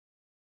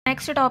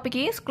next topic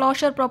is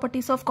closure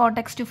properties of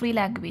context-free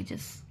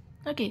languages.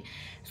 Okay,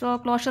 so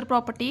closure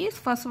properties.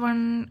 First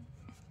one,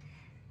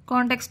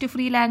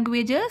 context-free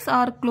languages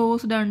are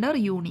closed under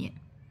union.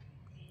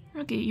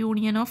 Okay,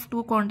 union of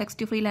two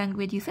context-free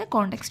languages is a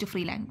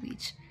context-free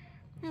language.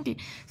 Okay,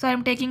 so I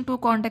am taking two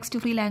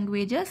context-free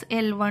languages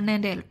L1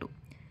 and L2.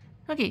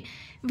 Okay,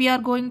 we are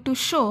going to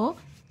show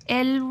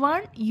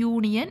L1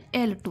 union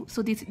L2.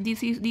 So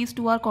these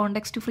two are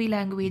context-free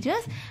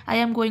languages. I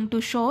am going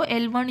to show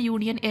L1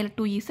 union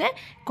L2 is a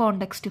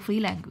context-free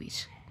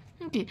language.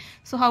 Okay,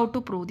 so how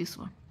to prove this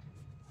one?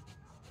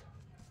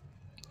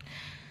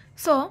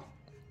 So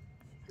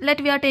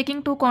we are taking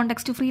two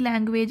context-free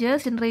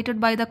languages generated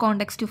by the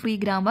context-free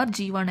grammar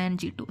G1 and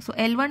G2. So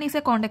L1 is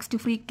a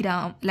context-free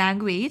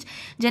language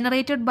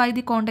generated by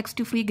the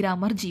context-free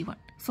grammar G1.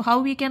 So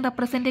how we can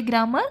represent a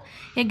grammar?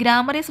 A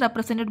grammar is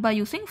represented by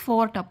using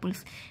four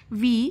tuples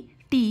V,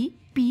 T,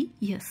 P,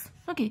 S.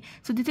 Okay,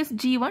 so this is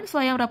G1. So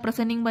I am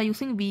representing by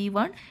using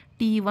V1,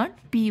 T1,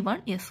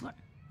 P1, S1.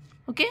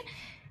 Okay,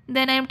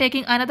 then I am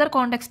taking another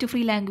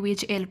context-free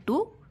language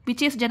L2,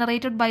 which is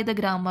generated by the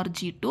grammar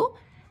G2.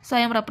 So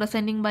I am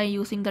representing by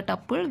using the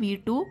tuple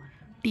V2,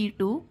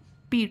 T2,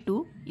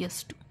 P2,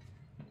 S2.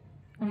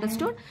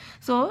 Understood?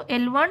 So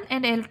L1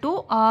 and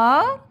L2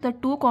 are the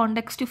two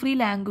context-free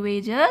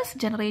languages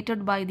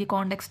generated by the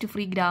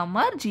context-free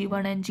grammar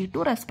G1 and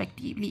G2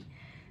 respectively.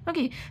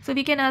 Okay, so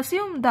we can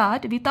assume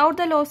that without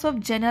the loss of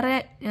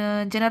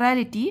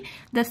generality,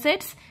 the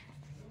sets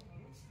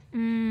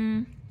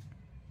V1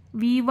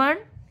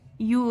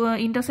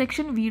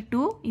 intersection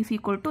V2 is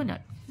equal to null.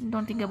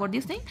 Don't think about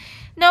this thing.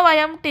 Now I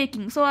am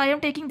taking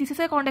this is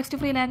a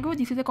context-free language,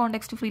 this is a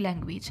context-free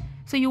language.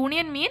 So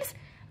union means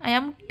I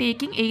am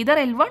taking either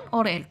L1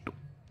 or L2.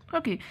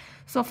 Okay,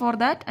 so for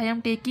that I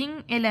am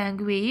taking a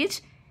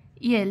language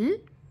L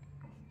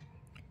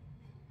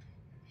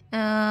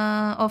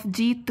of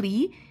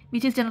G3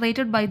 which is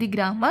generated by the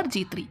grammar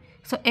G3.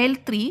 So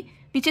L3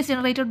 which is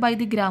generated by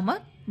the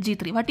grammar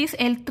G3. What is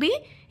L3?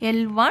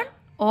 L1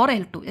 or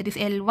L2. That is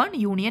L1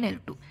 union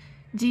L2.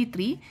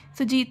 G3.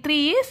 So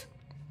G3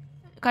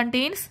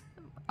 contains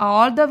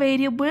all the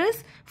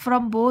variables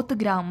from both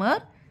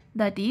grammar,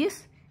 that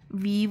is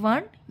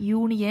V1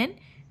 union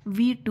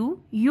V2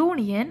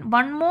 union.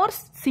 One more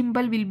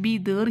symbol will be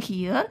there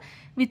here,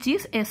 which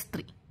is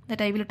S3.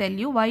 That I will tell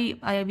you why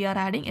we are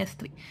adding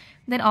S3.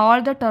 Then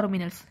all the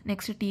terminals,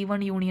 next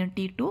T1 union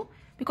T2,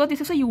 because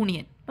this is a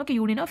union. Okay,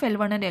 union of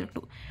L1 and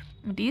L2.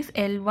 It is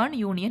L1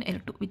 union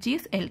L2, which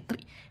is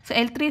L3. So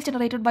L3 is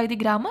generated by the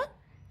grammar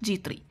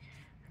G3.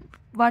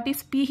 What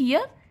is P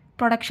here?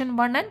 Production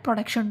 1 and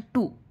production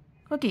 2.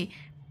 Okay,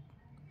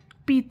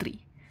 P3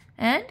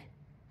 and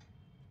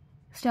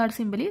start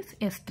symbol is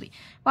S3.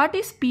 What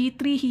is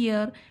P3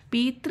 here?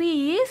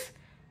 P3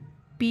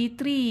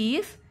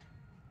 is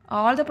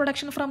all the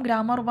production from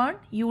grammar 1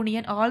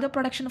 union all the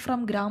production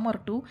from grammar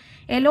 2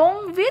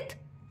 along with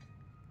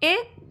a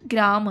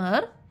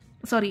grammar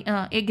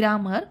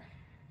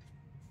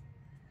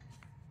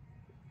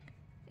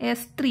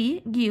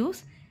S3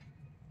 gives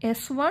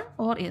S1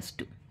 or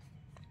S2.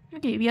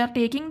 Okay, we are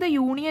taking the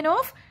union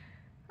of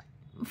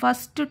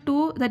first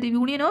two, that is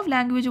union of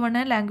language 1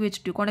 and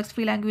language 2,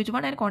 context-free language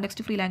 1 and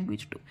context-free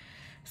language 2.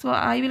 So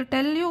I will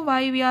tell you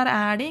why we are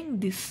adding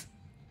this.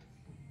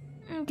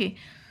 Okay,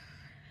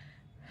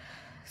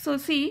 so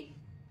see,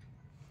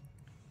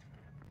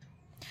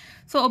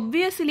 so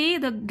obviously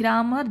the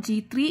grammar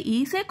G3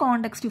 is a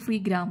context-free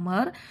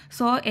grammar.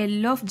 So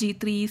L of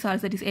G3 is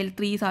also, that is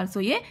L3 is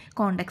also a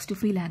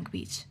context-free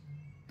language.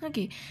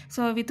 Okay,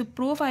 so with the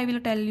proof I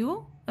will tell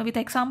you, with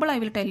example I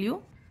will tell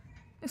you.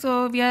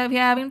 So we are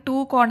having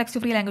two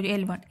context-free language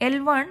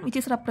L1 which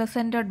is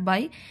represented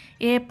by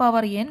A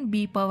power n,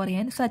 B power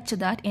n such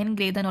that n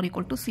greater than or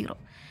equal to 0.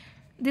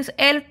 This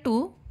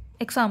L2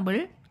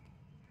 example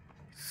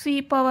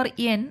C power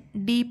n,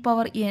 D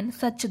power n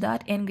such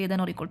that n greater than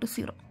or equal to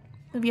 0.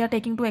 We are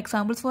taking two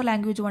examples for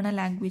language 1 and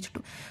language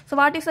 2. So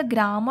what is the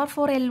grammar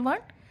for L1?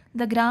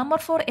 The grammar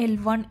for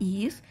L1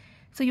 is,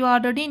 so you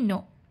already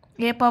know,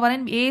 A power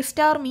n, A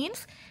star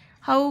means,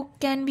 how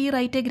can we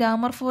write a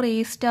grammar for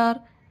A star?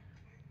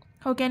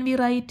 How can we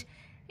write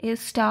a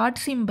start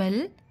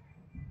symbol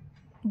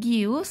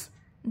gives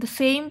the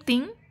same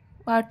thing,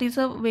 what is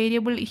a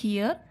variable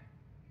here,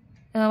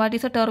 what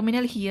is a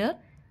terminal here,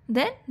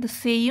 then the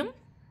same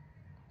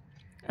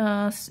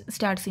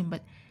start symbol.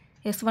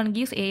 S1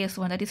 gives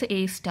AS1, that is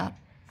A star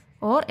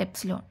or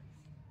epsilon.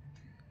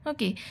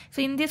 Okay,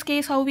 so in this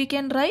case how we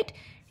can write?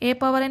 A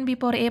power n, B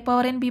power, A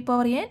power n, B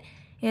power n,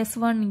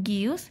 S1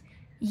 gives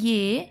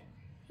A,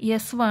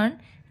 S1,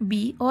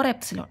 B or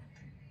epsilon.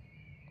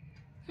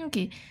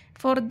 Okay,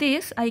 for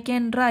this I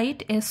can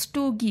write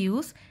S2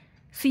 gives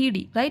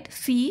CD, right?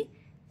 C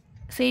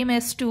same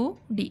S2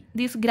 D.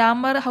 This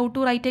grammar, how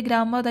to write a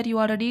grammar, that you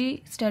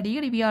already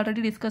studied, we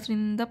already discussed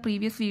in the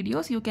previous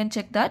videos, you can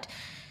check that.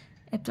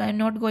 I am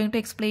not going to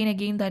explain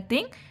again that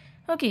thing.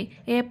 Okay,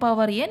 A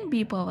power n,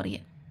 B power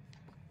n.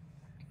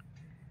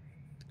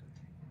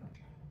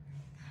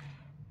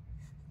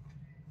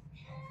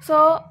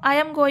 So I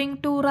am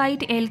going to write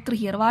L3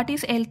 here. What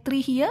is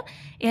L3 here?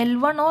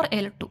 L1 or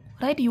L2,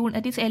 right?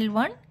 That is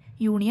L1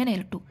 union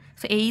L2.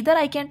 So either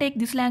I can take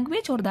this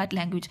language or that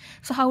language.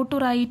 So how to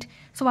write?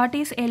 So what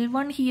is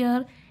L1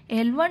 here?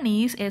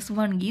 L1 is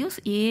S1 gives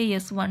A,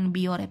 S1,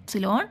 B or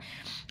epsilon.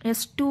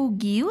 S2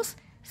 gives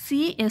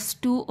C,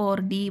 S2 or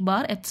D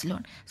bar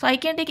epsilon. So I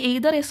can take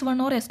either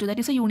S1 or S2. That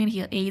is a union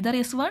here. Either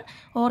S1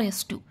 or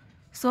S2.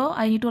 So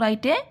I need to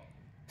write a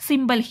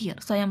symbol here.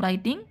 So I am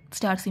writing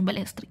star symbol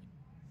S3.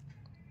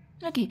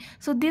 Okay.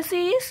 So this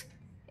is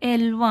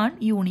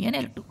L1 union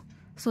L2.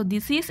 So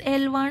this is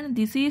L1,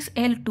 this is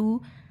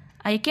L2.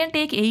 I can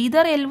take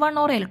either L1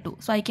 or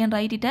L2. So I can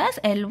write it as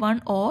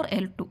L1 or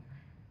L2.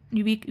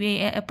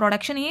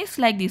 Production is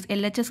like this.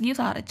 LHS gives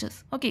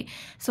RHS. Okay.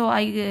 So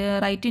I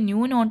write a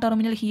new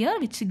non-terminal here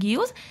which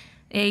gives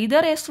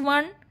either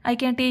S1 I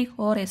can take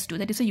or S2.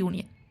 That is a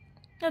union.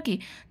 Okay.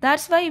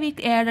 That's why we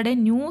added a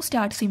new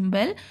start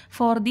symbol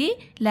for the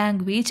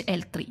language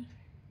L3.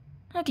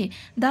 Okay.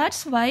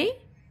 That's why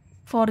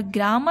for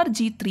grammar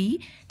G3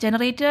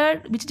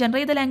 which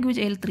generate the language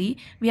L3,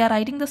 we are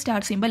writing the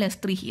start symbol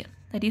S3 here.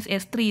 That is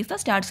S3 is the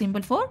start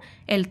symbol for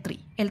L3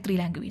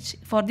 language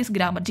for this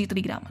grammar,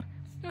 G3 grammar.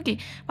 Okay,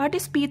 what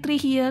is P3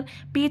 here?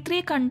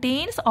 P3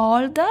 contains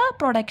all the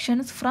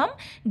productions from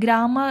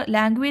grammar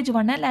language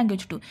 1 and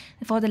language 2.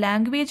 For the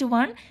language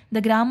 1,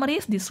 the grammar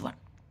is this one.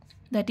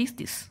 That is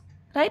this,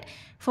 right?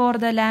 For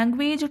the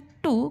language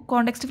 2,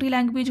 context free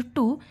language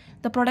 2,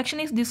 the production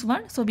is this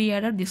one. So we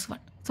added this one.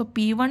 So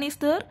P1 is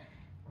there,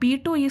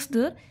 P2 is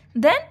there,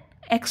 then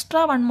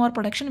extra one more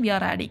production we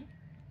are adding,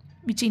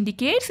 which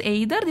indicates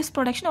either this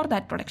production or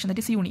that production, that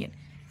is union.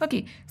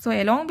 Okay, so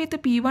along with the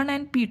P1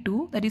 and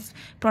P2, that is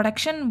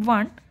production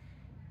 1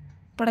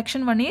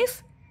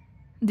 is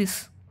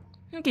this,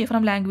 okay,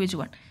 from language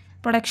 1.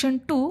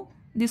 Production 2,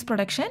 this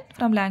production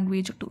from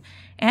language 2.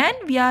 And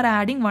we are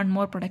adding one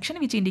more production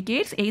which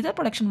indicates either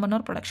production 1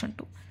 or production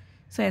 2.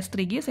 So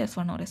S3 gives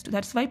S1 or S2.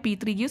 That's why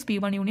P3 gives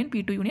P1 union,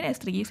 P2 union,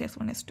 S3 gives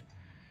S1, S2.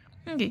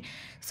 Okay,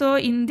 so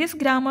in this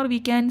grammar we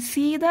can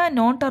see the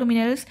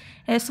non-terminals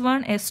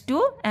S1, S2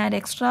 and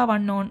extra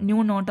one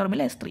new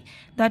non-terminal S3.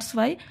 That's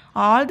why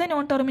all the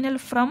non-terminal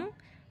from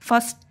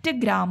first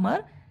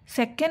grammar,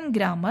 second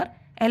grammar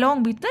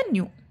along with the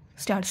new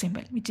start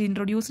symbol which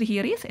introduced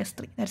here is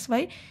S3. That's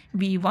why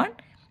V1,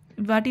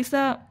 what is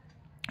the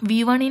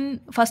V1 in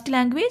first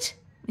language,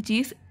 which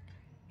is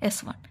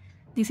S1.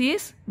 This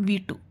is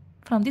V2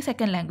 from the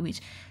second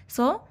language.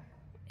 So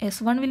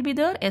S1 will be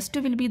there,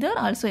 S2 will be there,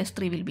 also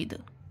S3 will be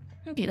there.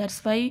 Okay, that's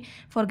why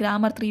for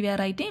grammar 3 we are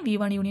writing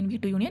V1 union,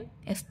 V2 union,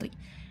 S3.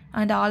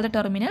 And all the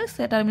terminals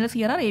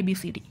here are A, B,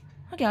 C, D.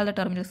 Okay, all the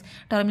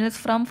terminals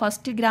from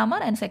first grammar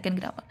and second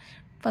grammar.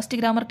 First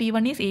grammar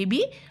T1 is A,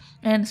 B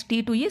and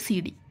T2 is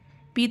C, D.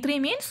 P3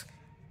 means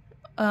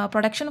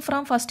production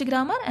from first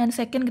grammar and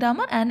second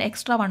grammar and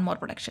extra one more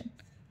production.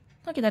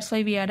 Okay, that's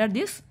why we added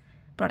this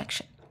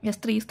production.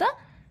 S3 is the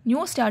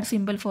new start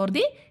symbol for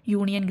the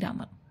union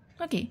grammar.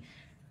 Okay.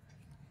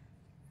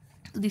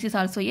 So this is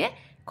also a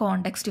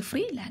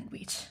context-free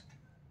language.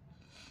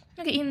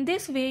 Okay, in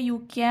this way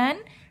you can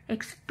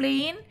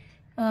explain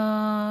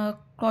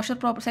closure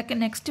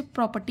next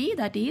property,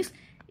 that is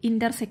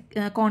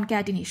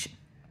concatenation.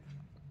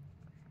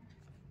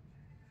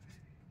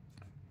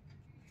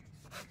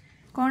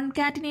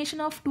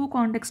 Concatenation of two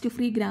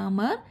context-free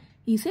grammar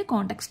is a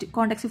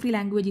context-free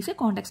language is a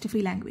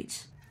context-free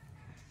language.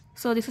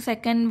 So this is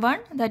second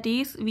one, that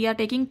is we are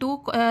taking two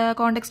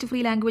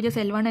context-free languages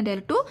L1 and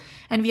L2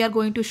 and we are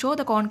going to show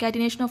the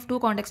concatenation of two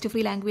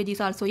context-free languages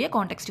is also a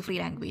context-free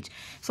language.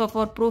 So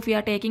for proof we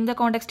are taking the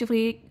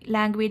context-free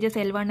languages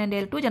L1 and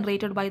L2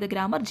 generated by the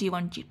grammar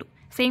G1, G2.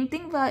 Same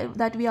thing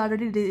that we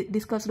already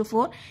discussed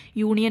for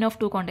union of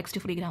two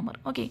context-free grammar.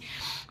 Okay,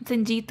 so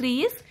in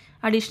G3 is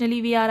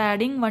additionally we are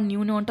adding one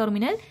new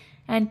non-terminal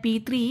and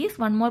P3 is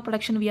one more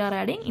production we are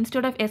adding.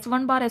 Instead of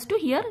S1 bar S2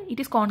 here it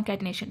is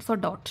concatenation, so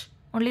dot.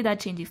 Only that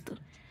change is there.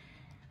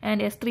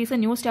 And S3 is a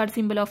new start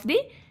symbol of the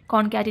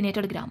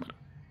concatenated grammar.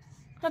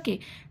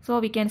 Okay, so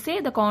we can say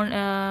the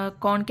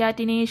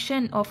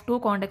concatenation of two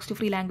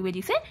context-free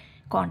languages is a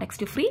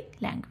context-free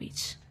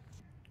language.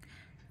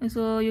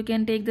 So you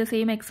can take the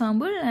same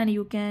example and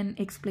you can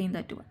explain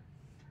that one.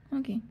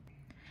 Okay.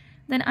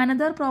 Then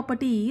another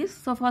property is,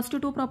 so first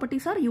two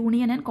properties are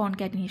union and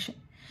concatenation.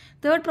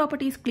 Third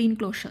property is clean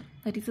closure,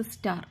 that is a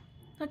star.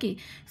 Okay,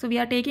 so we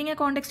are taking a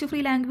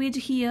context-free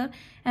language here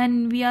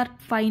and we are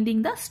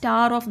finding the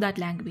star of that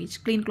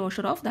language, clean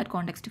closure of that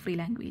context-free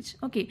language.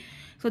 Okay,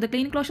 so the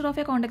clean closure of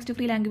a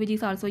context-free language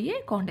is also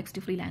a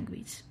context-free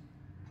language.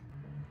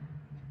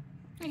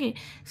 Okay,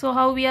 so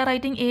how we are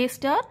writing A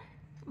star?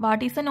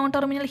 What is the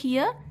non-terminal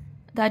here?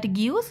 That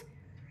gives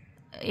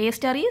A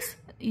star is,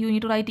 you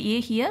need to write A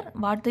here.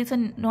 What is a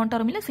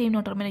non-terminal? Same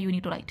non-terminal you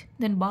need to write.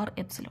 Then bar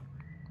epsilon.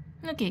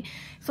 Okay,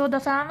 so the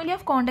family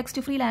of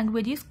context-free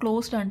language is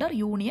closed under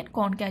union,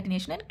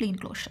 concatenation and clean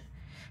closure.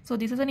 So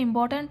this is an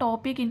important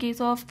topic in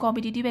case of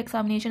competitive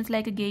examinations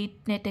like GATE,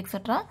 NET,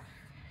 etc.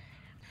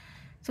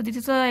 So this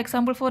is an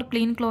example for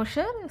clean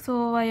closure.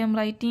 So I am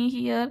writing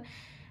here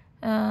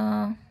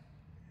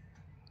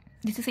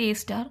this is A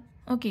star.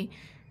 Okay,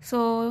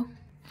 so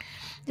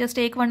just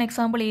take one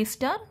example A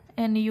star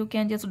and you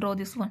can just draw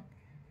this one.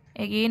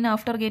 Again,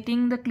 after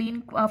finding the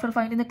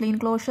clean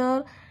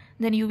closure,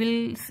 then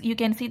you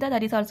can see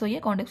that is also a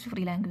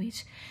context-free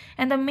language.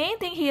 And the main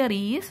thing here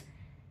is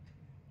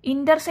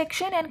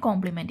intersection and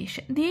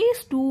complementation.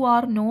 These two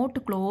are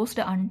not closed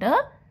under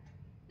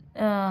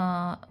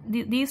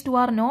these two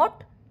are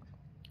not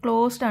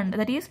closed under,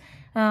 that is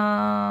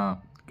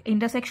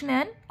intersection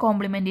and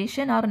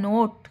complementation are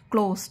not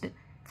closed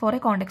for a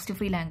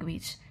context-free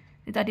language.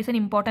 That is an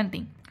important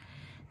thing.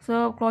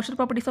 So closure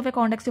properties of a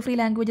context-free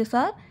languages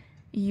are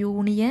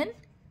union,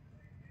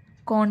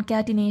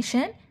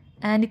 concatenation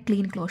and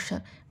clean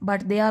closure,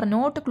 but they are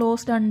not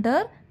closed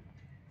under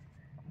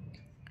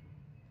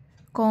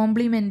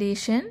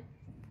complementation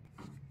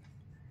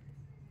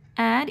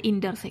and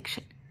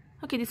intersection.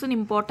 Okay, this is an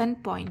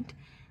important point.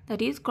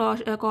 That is,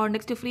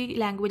 context-free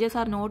languages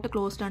are not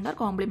closed under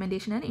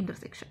complementation and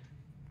intersection.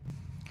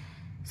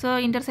 So,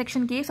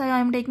 intersection case, I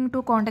am taking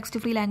two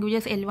context-free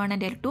languages L1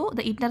 and L2.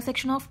 The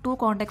intersection of two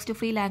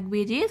context-free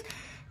languages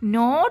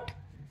not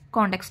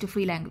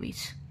context-free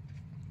language.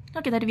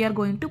 Okay, that we are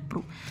going to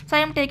prove. So,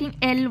 I am taking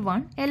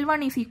L1.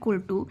 L1 is equal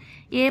to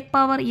A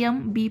power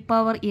m, B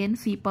power n,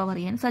 C power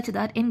n such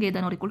that n greater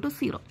than or equal to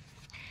 0.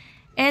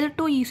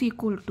 L2 is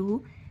equal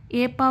to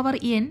A power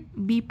n,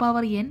 B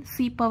power n,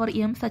 C power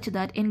m such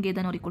that n greater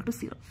than or equal to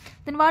 0.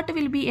 Then what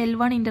will be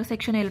L1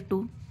 intersection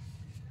L2?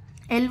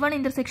 L1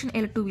 intersection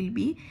L2 will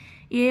be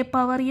A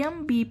power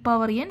m, B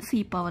power n,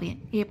 C power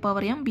n. A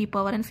power m, B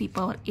power n, C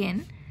power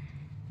n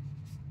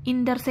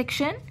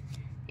intersection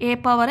A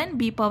power n,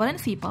 B power n,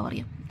 C power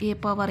m. A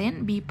power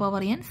n, B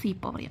power n, C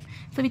power m.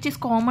 So which is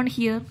common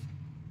here?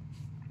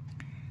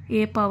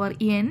 A power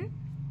n,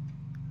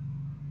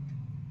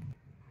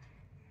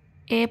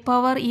 A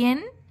power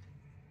n,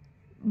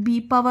 B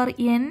power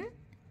n,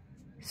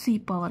 C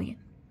power n.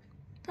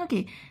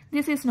 Okay,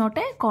 this is not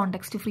a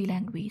context-free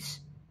language.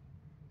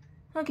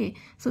 Okay,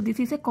 so this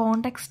is a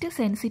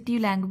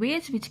context-sensitive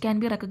language which can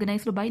be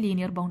recognized by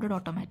linear bounded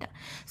automata.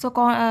 So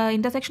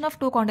intersection of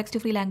two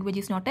context-free language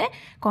is not a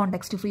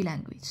context-free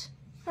language.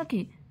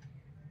 Okay.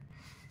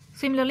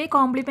 Similarly,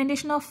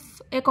 complementation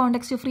of a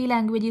context-free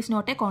language is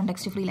not a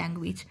context-free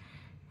language.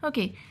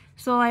 Okay,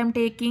 so I am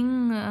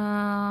taking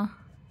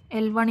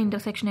L1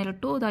 intersection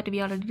L2 that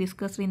we already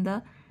discussed in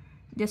the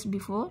just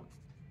before.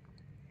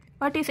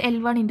 What is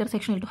L1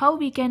 intersection L2? How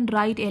we can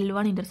write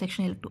L1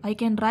 intersection L2? I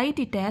can rewrite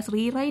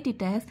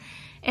it as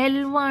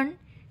L1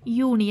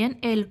 union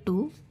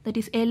L2, that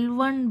is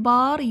L1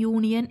 bar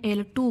union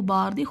L2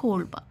 bar the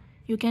whole bar.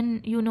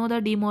 You know the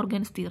De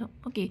Morgan's theorem.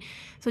 Okay,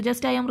 so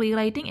just I am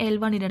rewriting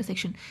L1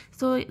 intersection.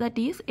 So that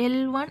is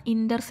L1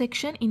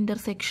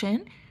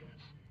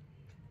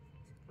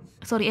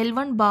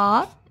 L1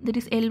 bar, that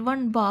is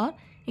L1 bar.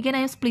 Again I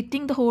am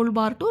splitting the whole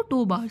bar to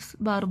two bars.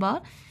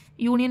 Bar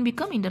union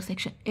become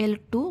intersection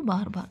L2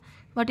 bar.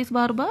 What is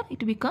bar?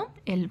 It become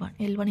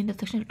L1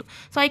 intersection L2.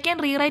 So I can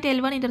rewrite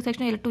L1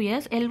 intersection L2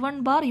 as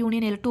L1 bar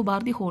union L2 bar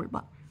the whole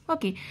bar.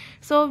 Okay,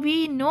 so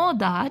we know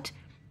that.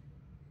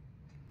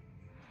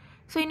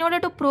 So in order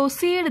to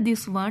proceed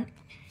this one,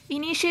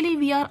 initially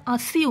we are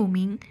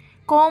assuming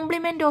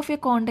complement of a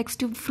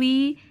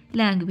context-free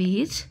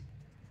language.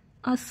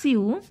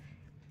 Assume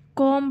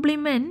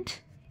complement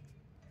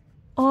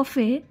of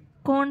a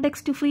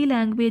context-free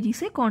language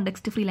is a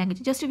context-free language.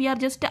 We are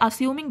just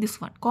assuming this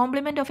one.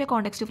 Complement of a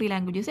context-free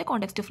language is a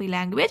context-free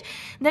language.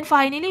 Then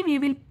finally we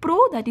will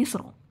prove that is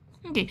wrong.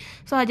 Okay,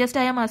 so I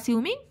am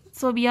assuming.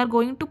 So we are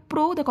going to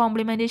prove the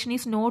complementation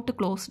is not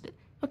closed.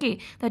 Okay,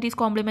 that is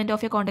complement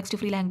of a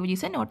context-free language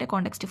is not a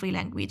context-free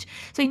language.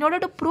 So in order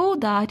to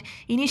prove that,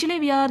 initially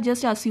we are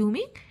just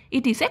assuming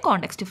it is a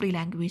context-free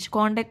language.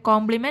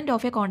 Complement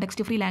of a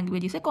context-free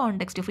language is a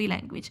context-free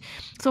language.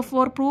 So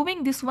for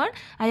proving this one,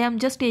 I am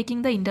just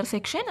taking the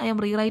intersection. I am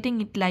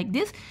rewriting it like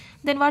this.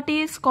 Then what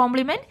is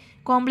complement?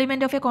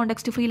 Complement of a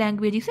context-free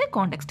language is a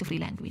context-free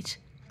language.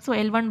 So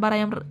L1 bar I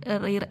am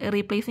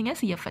replacing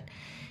as CFL.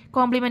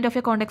 Complement of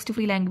a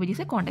context-free language is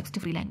a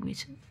context-free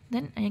language.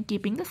 Then I am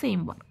keeping the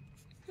same one.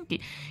 Okay.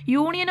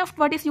 Union of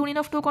what is union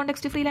of two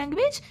context-free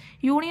language?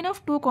 Union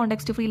of two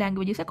context-free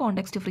language is a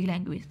context-free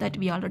language that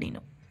we already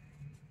know.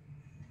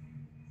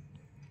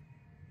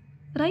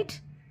 Right?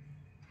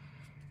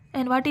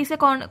 And what is a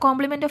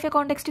complement of a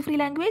context-free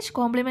language?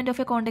 Complement of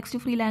a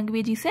context-free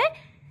language is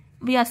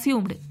we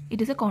assumed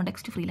it is a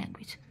context-free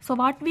language. So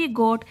what we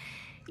got?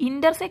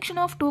 Intersection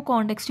of two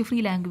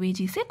context-free language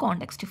is a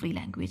context-free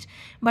language.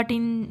 But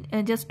in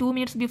just 2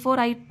 minutes before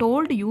I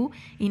told you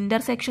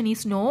intersection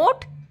is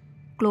not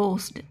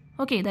closed.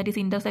 Okay, that is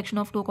intersection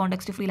of two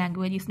context-free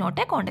language is not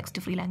a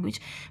context-free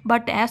language.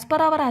 But as per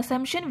our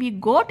assumption, we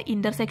got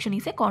intersection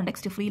is a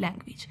context-free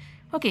language.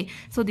 Okay,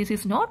 so this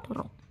is not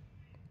wrong.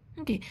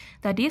 Okay,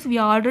 that is we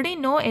already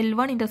know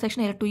L1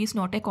 intersection L2 is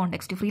not a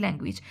context-free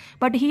language.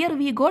 But here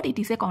we got it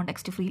is a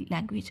context-free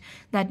language.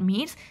 That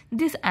means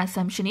this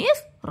assumption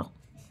is wrong.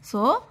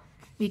 So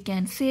we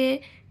can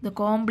say the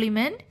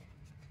complement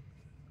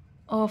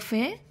of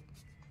a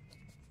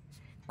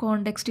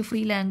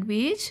context-free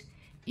language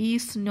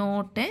is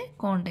not a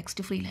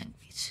context-free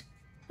language.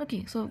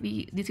 Okay, so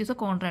this is a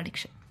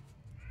contradiction.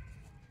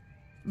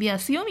 We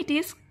assume it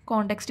is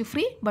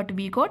context-free, but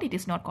we got it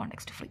is not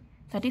context-free.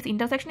 That is,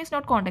 intersection is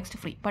not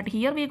context-free, but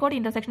here we got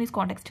intersection is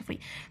context-free.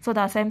 So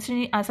the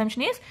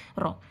assumption is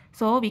wrong.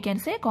 So we can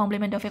say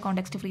complement of a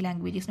context-free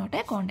language is not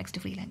a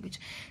context-free language.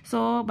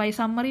 So by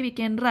summary, we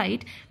can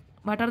write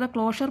what are the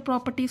closure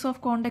properties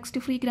of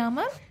context-free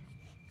grammar.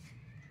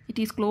 It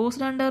is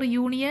closed under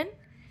union.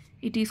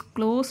 It is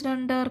closed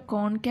under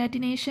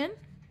concatenation.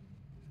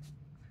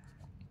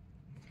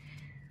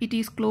 It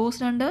is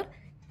closed under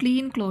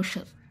clean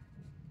closure,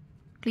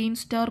 clean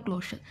star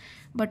closure,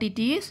 but it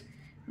is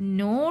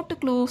not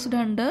closed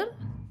under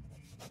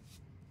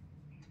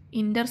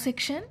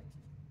intersection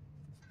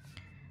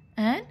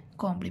and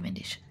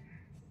complementation.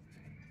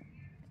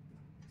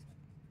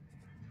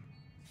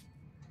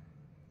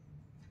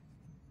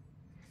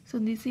 So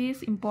this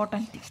is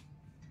important thing.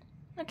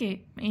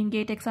 Okay, in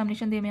GATE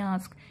examination they may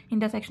ask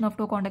intersection of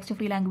two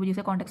context-free languages is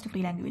a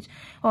context-free language,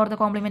 or the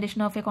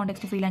complementation of a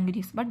context-free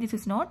language, but this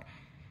is not.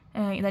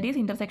 That is,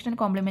 intersection and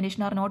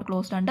complementation are not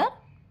closed under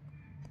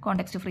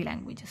context-free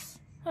languages.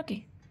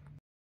 Okay.